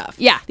mom stuff.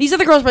 Yeah. These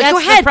other girls were like,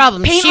 That's go ahead, the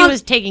problem. paint She on-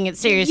 was taking it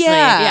seriously.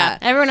 Yeah.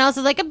 Everyone else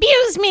is like,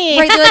 abuse me.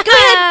 right. They're like, go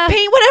ahead,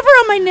 paint whatever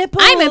on my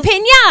nipples. I'm a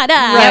pinata.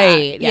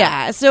 Right.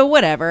 Yeah. So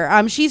whatever.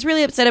 She's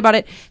really upset about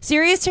it.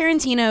 Serious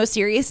Tarantino,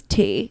 Serious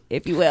T,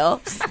 if you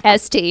will.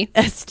 ST.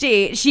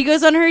 ST. She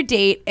goes on her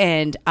date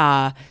and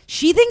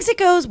she thinks it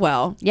goes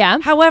well. Yeah.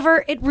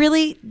 However, it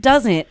really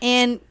doesn't.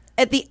 And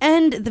at the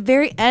end, the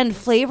very end,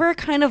 Flavor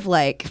kind of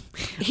like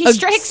He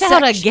strikes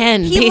out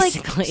again, he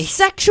basically. like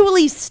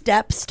sexually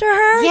steps to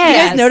her. Yes.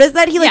 You guys notice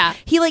that Yeah.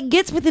 he like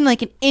gets within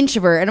like an inch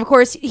of her, and of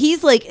course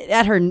he's like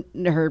at her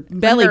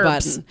belly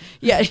Nerves. button.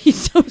 Yeah,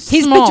 he's so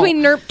He's small.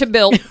 between Nerp to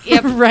Bill.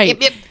 Yep. Right.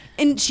 Yep, yep.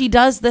 And she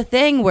does the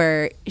thing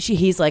where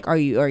he's like, are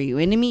you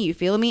into me? You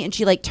feeling me? And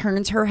she like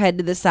turns her head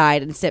to the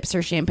side and sips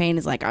her champagne.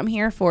 Is like, I'm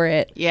here for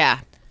it. Yeah.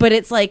 But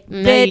it's like,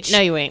 No, bitch, no,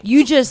 you ain't.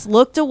 You just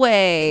looked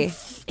away.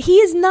 He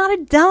is not a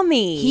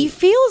dummy. He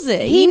feels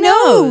it. He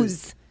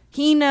knows.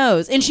 He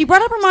knows. And she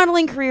brought up her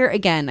modeling career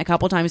again a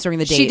couple times during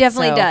the date. She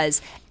definitely so-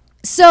 does.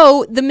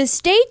 So the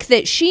mistake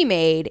that she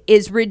made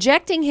is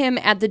rejecting him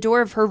at the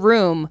door of her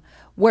room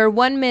where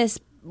one Miss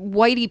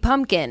Whitey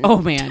Pumpkin Oh,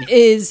 man.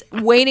 is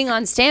waiting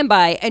on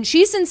standby, and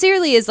she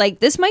sincerely is like,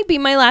 this might be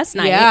my last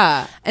night.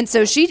 Yeah. And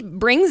so she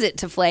brings it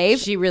to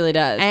Flav, She really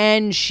does.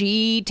 and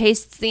she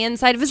tastes the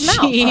inside of his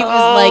mouth. She was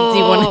like, do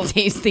you want to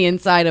taste the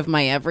inside of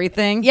my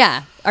everything?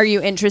 Yeah. Are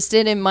you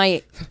interested in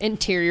my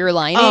interior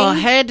lining? Oh,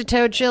 head to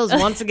toe chills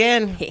once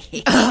again.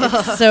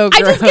 So gross.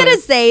 I just gotta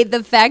say,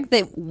 the fact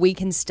that we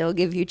can still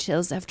give you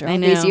chills after all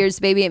these know. years,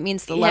 baby, it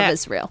means the love Yeah.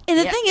 is real. And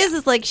the thing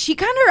is like she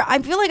kind of, I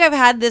feel like I've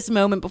had this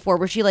moment before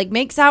where she like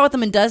makes out with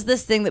him and does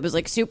this thing that was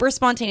like super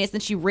spontaneous.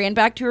 Then she ran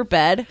back to her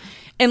bed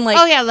and like,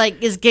 Oh yeah,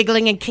 like is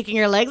giggling and kicking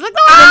her legs like, and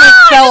then, like,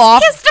 I fell just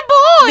off kissed a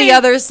boy. the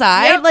other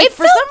side. Yep. Like It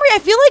for some reason, I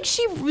feel like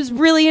she was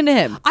really into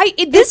him.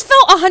 This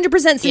felt 100%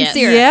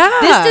 sincere. Yeah.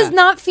 This does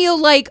not feel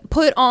like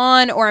put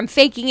on or I'm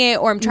faking it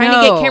or I'm trying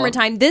to No. get camera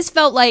time. This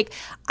felt like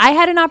I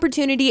had an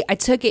opportunity. I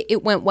took it.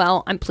 It went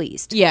well. I'm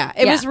pleased. Yeah,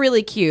 it was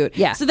really cute.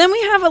 Yeah. So then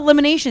we have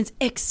eliminations,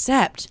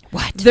 except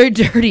what? The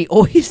dirty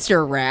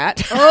oyster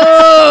rat.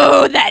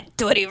 Oh, that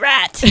dirty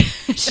rat.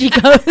 She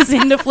goes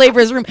into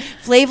Flavor's room.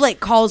 Flav like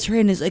calls her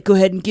in and is like, go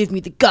ahead and give me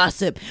the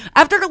gossip.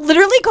 After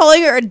literally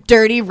calling her a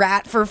dirty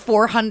rat for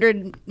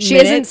 400 She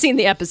minutes. hasn't seen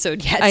the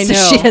episode yet, I so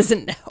know. she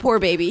doesn't know. Poor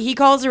baby. He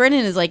calls her in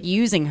and is like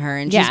using her.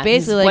 And Yeah, she's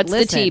basically like, what's the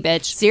listen, tea,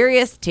 bitch?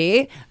 Serious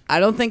tea. I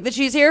don't think that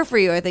she's here for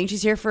you. I think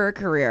she's here for a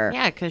career.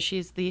 Yeah, because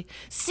she's the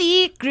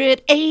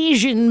secret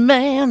Asian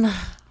man.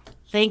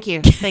 Thank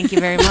you. Thank you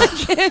very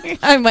much.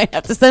 I might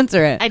have to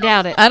censor it. I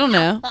doubt it. I don't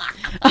know.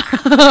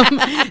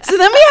 So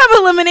then we have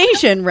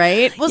elimination,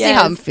 right? We'll see how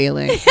Yes. I'm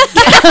feeling.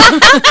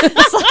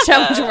 Such how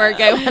much work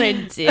I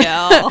want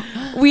to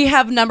do. We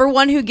have number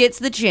one who gets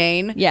the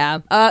chain. Yeah.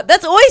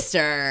 That's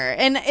Oyster.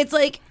 And it's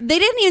like, they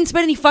didn't even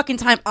spend any fucking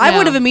time. I No.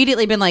 would have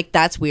immediately been like,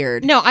 that's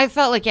weird. No, I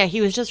felt like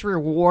he was just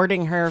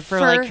rewarding her for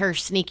For- like her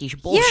sneaky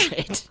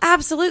bullshit.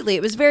 Absolutely.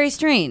 It was very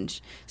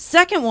strange.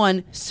 Second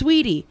one,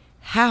 Sweetie.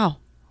 How?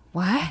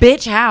 What?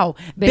 Bitch, how?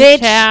 Bitch,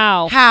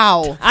 how?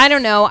 How? I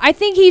don't know. I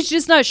think he's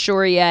just not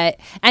sure yet.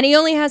 And he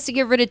only has to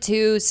get rid of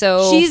 2,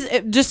 so... She's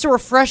just to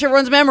refresh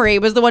everyone's memory,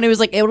 was the one who was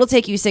like, it'll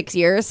take you 6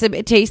 years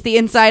to taste the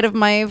inside of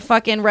my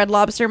fucking Red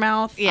Lobster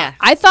mouth. Yeah.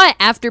 I thought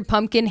after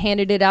Pumpkin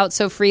handed it out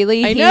so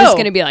freely, he know. was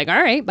going to be like,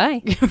 all right, bye.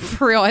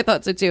 For real, I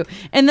thought so too.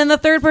 And then the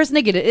third person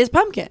to get it is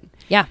Pumpkin.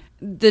 Yeah.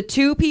 The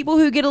 2 people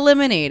who get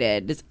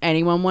eliminated. Does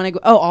anyone want to go?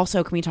 Oh,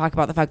 also, can we talk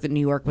about the fact that New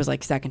York was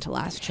like second to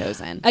last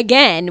chosen?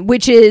 Again,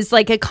 which is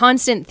like a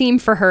constant theme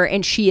for her,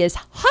 and she is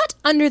hot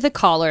under the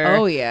collar.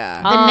 Oh,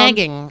 yeah. The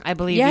negging, I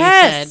believe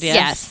yes. you said.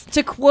 Yes.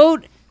 To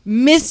quote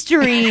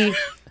mystery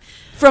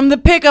from the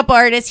pickup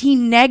artist. He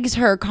negs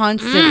her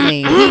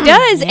constantly. He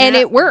does, and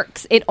it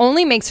works. It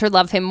only makes her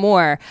love him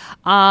more.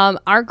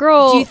 Our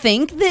girl. Do you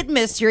think that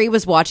Mystery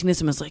was watching this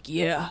and was like,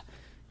 yeah.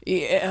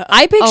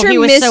 I picture he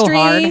was so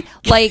Mystery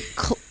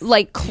hard.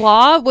 like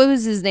Claw. What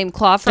was his name?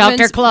 Claw from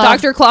Dr. Claw.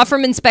 Dr. Claw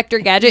from Inspector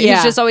Gadget. Yeah.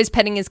 He's just always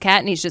petting his cat,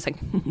 and he's just like.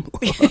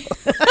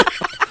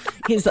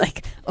 He's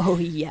like, oh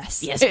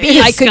yes, Yes, be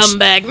a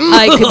scumbag.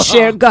 I could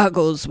share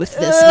goggles with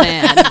this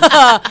man.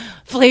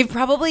 Flav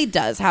probably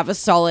does have a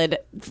solid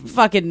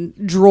fucking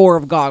drawer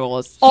of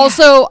goggles.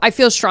 Also, I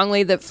feel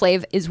strongly that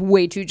Flav is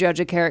way too judge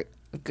a character.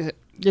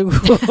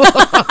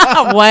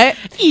 What?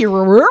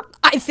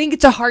 I think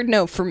it's a hard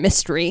no for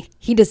Mystery.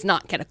 He does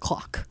not get a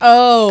clock.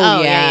 Oh,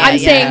 yeah, yeah. I'm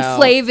saying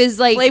Flav is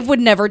like Flav would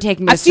never take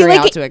I Mystery feel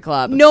like out to a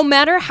club. No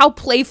matter how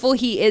playful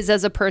he is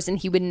as a person,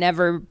 he would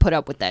never put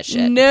up with that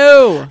shit.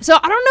 No. So I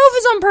don't know if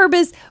it's on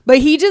purpose, but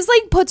he just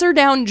like puts her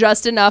down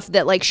just enough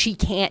that like she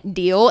can't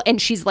deal,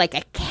 and she's like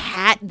a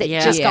cat that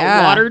just got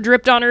Yeah. water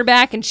dripped on her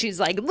back, and she's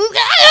like.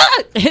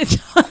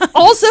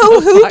 Also,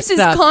 Hoops is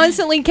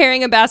constantly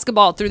carrying a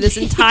basketball through this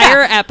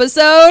entire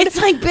episode. It's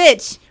like,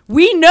 bitch,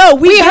 we know.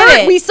 We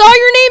heard. it. We saw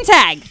your name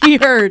tag. We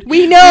heard.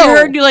 We know. We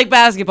heard you like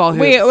basketball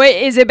hoops.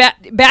 Wait, is it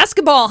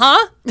basketball?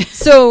 Huh?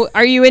 So,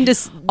 are you into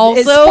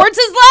Also- sports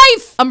is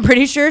life? I'm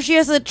pretty sure she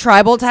has a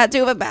tribal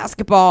tattoo of a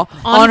basketball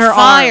on her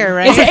fire, arm.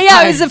 right?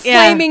 It was a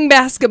Yeah. flaming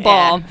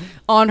basketball. Yeah.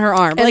 On her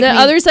arm. And Like the me.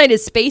 other side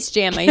is Space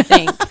Jam, I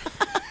think.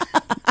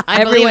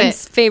 I believe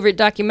Everyone's it. favorite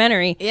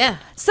documentary. Yeah.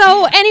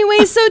 So,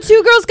 anyway, so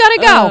two girls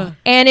gotta go.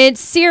 And it's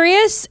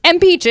Sirius and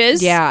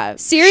Peaches. Yeah.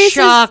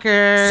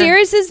 Shocker.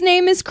 Sirius's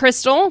name is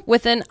Crystal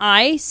with an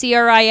I,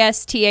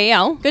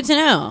 Cristal. Good to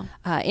know.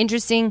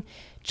 Interesting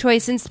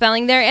choice in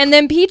spelling there. And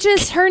then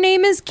Peaches, her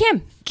name is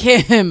Kim.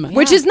 Kim.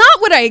 Which is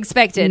not what I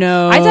expected.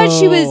 No. I thought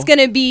she was going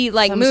to be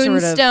like Some sort of-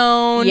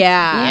 Moonstone,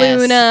 Yeah.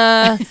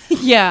 Luna.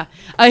 Yeah.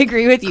 I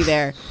agree with you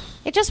there.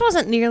 It just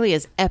wasn't nearly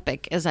as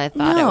epic as I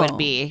thought it No. would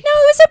be. No, it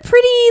was a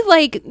pretty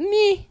like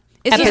meh.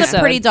 It's just a episode.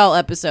 pretty dull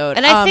episode.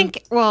 And I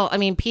think, well, I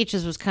mean,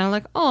 Peaches was kind of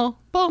like, oh,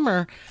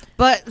 bummer.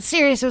 But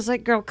Sirius was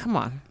like, girl, come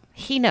on.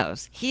 He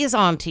knows. He is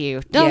on to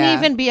you. Don't Yeah.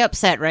 even be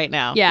upset right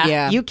now. Yeah.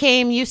 Yeah. You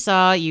came, you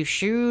saw, you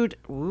showed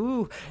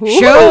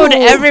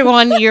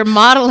everyone your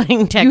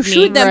modeling technique. You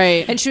shooed them.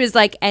 Right. And she was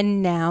like,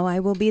 and now I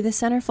will be the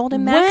centerfold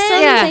in When-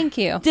 Maxim. Yeah. Thank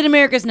you. Did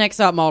America's Next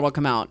Top Model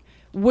come out?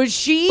 Was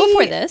she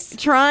Before this.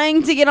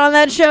 trying to get on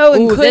that show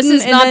and Ooh, couldn't? this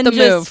is and not then the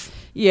just- move.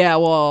 Yeah,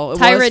 well, it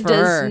Tyra was for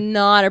does her.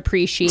 not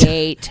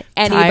appreciate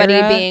anybody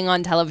Tyra- being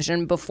on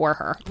television before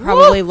her.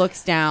 Probably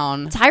looks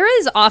down. Tyra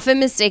is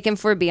often mistaken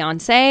for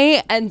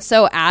Beyonce, and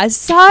so as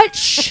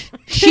such,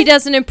 she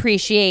doesn't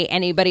appreciate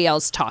anybody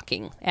else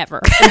talking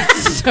ever.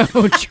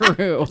 So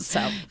true.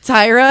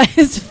 Tyra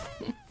is.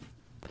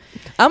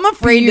 I'm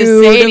afraid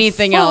to say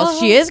anything else.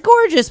 She is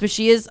gorgeous, but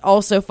she is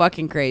also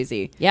fucking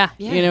crazy. Yeah.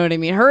 You know what I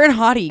mean? Her and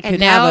Hottie could And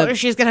now have a.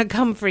 she's going to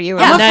come for you.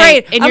 I'm at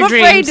night afraid. in I'm your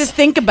afraid dreams. to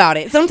think about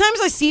it.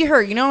 Sometimes I see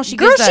her. You know, she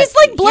Girl, gives that- she's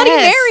like Bloody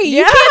Yes. Mary. You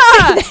Yeah.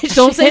 can't say that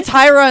Don't say shit.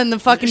 Tyra in the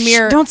fucking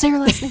mirror. Don't say her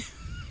last name.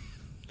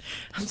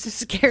 I'm so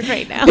scared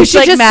right now. It's She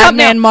like just Madman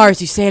something-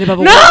 Mars. You say it above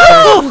a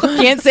whisper.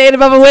 Can't say it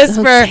above a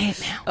whisper.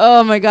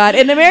 Oh my god!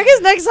 And America's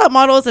Next Top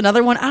Model is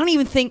another one. I don't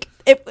even think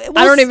I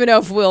don't even know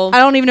if we'll. I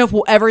don't even know if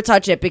we'll ever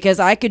touch it because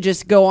I could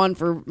just go on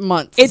for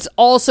months. It's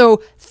also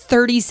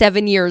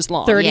 37 years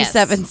long.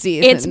 37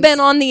 seasons. It's been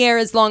on the air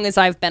as long as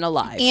I've been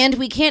alive. and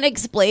we can't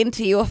explain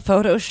to you a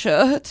photo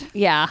shoot.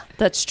 Yeah,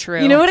 that's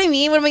true. You know what I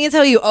mean? What am I gonna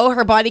tell you? Oh,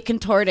 her body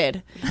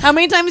contorted. How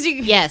many times you?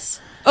 Yes.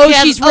 Oh, She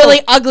has- she's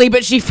really ugly,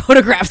 but she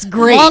photographs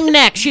great. Long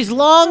neck. She's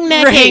long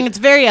necking. Right. It's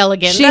very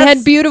elegant. She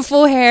had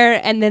beautiful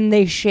hair, and then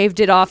they shaved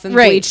it off and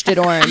Right. bleached it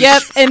orange.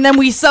 Yep, and then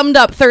we summed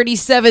up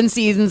 37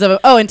 seasons of.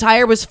 Oh, and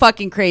Tyra was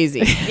fucking crazy.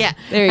 Yeah.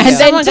 There you And go. And then,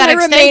 someone got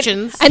Tyra made,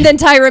 extensions. and then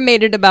Tyra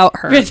made it about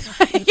her. Yeah,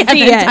 The then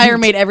end. Tyra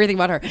made everything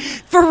about her.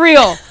 For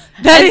real.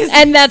 That is.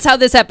 And that's how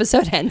this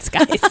episode ends,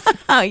 guys.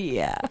 Oh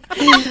yeah.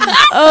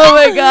 Oh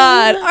my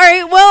god. All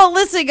right. Well,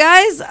 listen,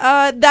 guys.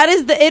 That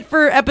is it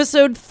for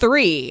episode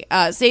 3.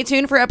 Stay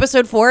tuned for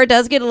episode 4. It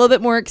does get a little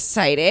bit more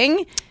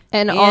exciting.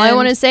 And all I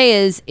want to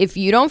say is, if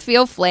you don't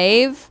feel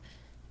Flav,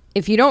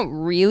 if you don't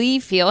really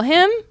feel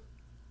him,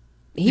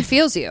 he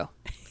feels you.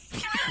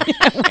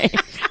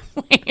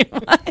 Wait,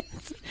 what?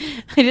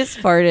 I just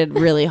farted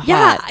really hot.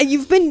 Yeah,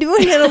 you've been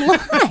doing it a lot.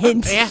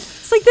 Yeah.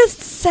 It's like the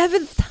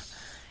 7th time.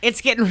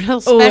 It's getting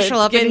real Oh, special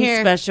it's up in getting here.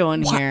 special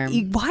in here.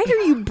 Why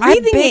are you I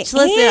breathing bitch. it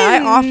Listen, in? I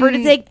offered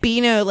to take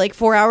Beano like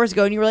 4 hours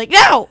ago, and you were like,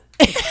 no.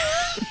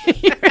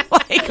 You were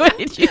like, what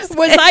did you say?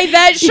 Was I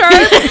that sharp?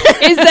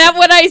 Is that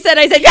what I said?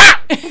 I said, yeah!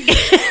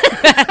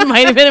 That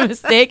might have been a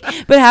mistake,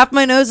 but half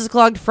my nose is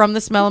clogged from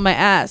the smell of my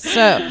ass.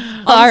 So all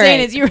I'm saying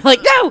right. is you were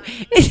like, no.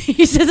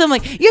 You said something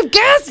like, you have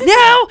gas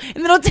now,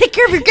 and then I'll take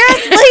care of your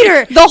gas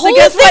later. The whole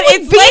guess thing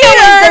what? with Beano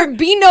is there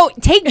be no,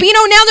 take Beano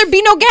now, there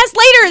be no gas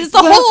later. It's the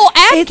whole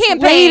ad It's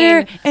campaign.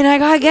 later, and I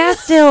got gas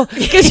still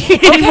because you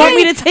didn't want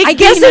me to take. I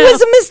guess Beano. it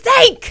was a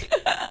mistake.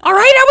 All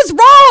right, I was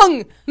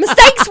wrong.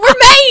 Mistakes were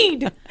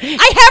made.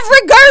 I have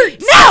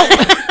regrets.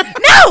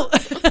 No.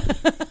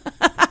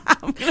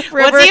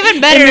 forever What's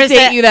even better is imitate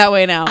that you that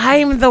way now.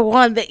 I'm the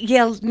one that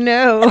yelled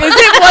no. Was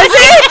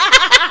it?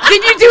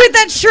 Did you do it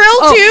that shrill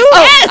too?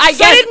 yes. I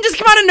didn't just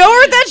come out of nowhere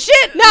with that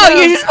shit. No,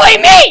 you just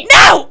blame me.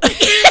 No.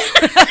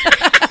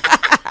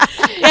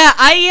 Yeah,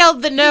 I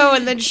yelled the no,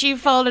 and then she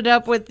followed it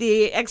up with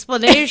the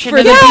explanation For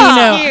and the it was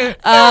no. cute.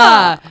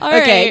 All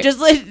Okay, right. just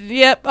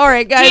yep. All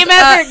right, guys. Team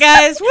effort,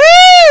 guys. Woo!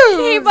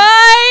 Hey,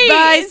 bye.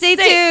 Bye. Stay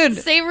tuned.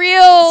 Stay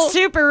real.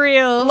 Super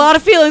real. A lot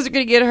of feelings are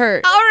gonna get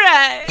hurt. All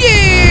right.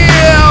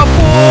 Yeah,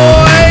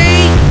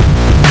 boy.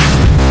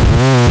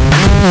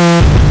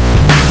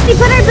 We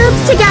put our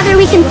boobs together,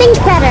 we can think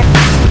better.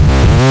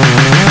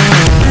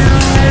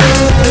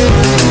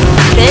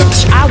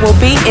 Bitch, I will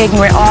be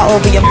ignorant all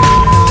over your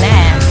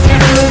ass.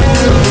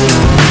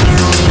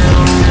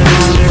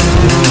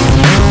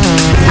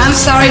 I'm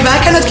sorry, but I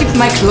cannot keep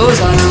my clothes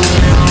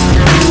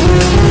on.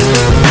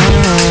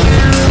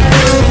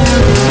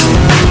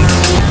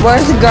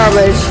 Where's the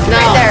garbage?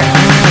 Right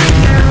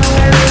there.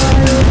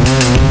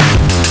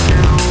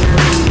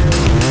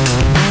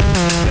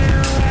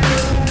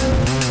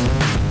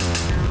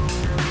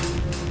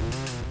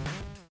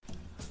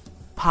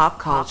 Pop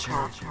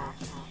culture,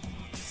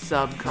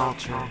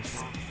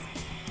 subcultures,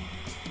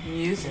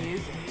 music,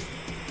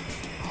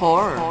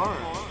 horror,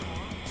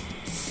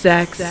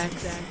 sex,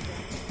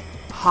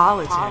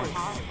 politics,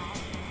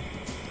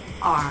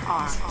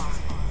 art,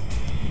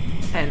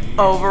 and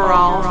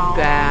overall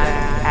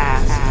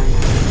badass.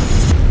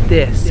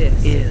 This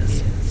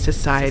is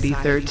Society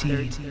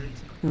 13,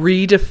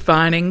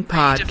 redefining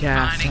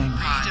podcasting.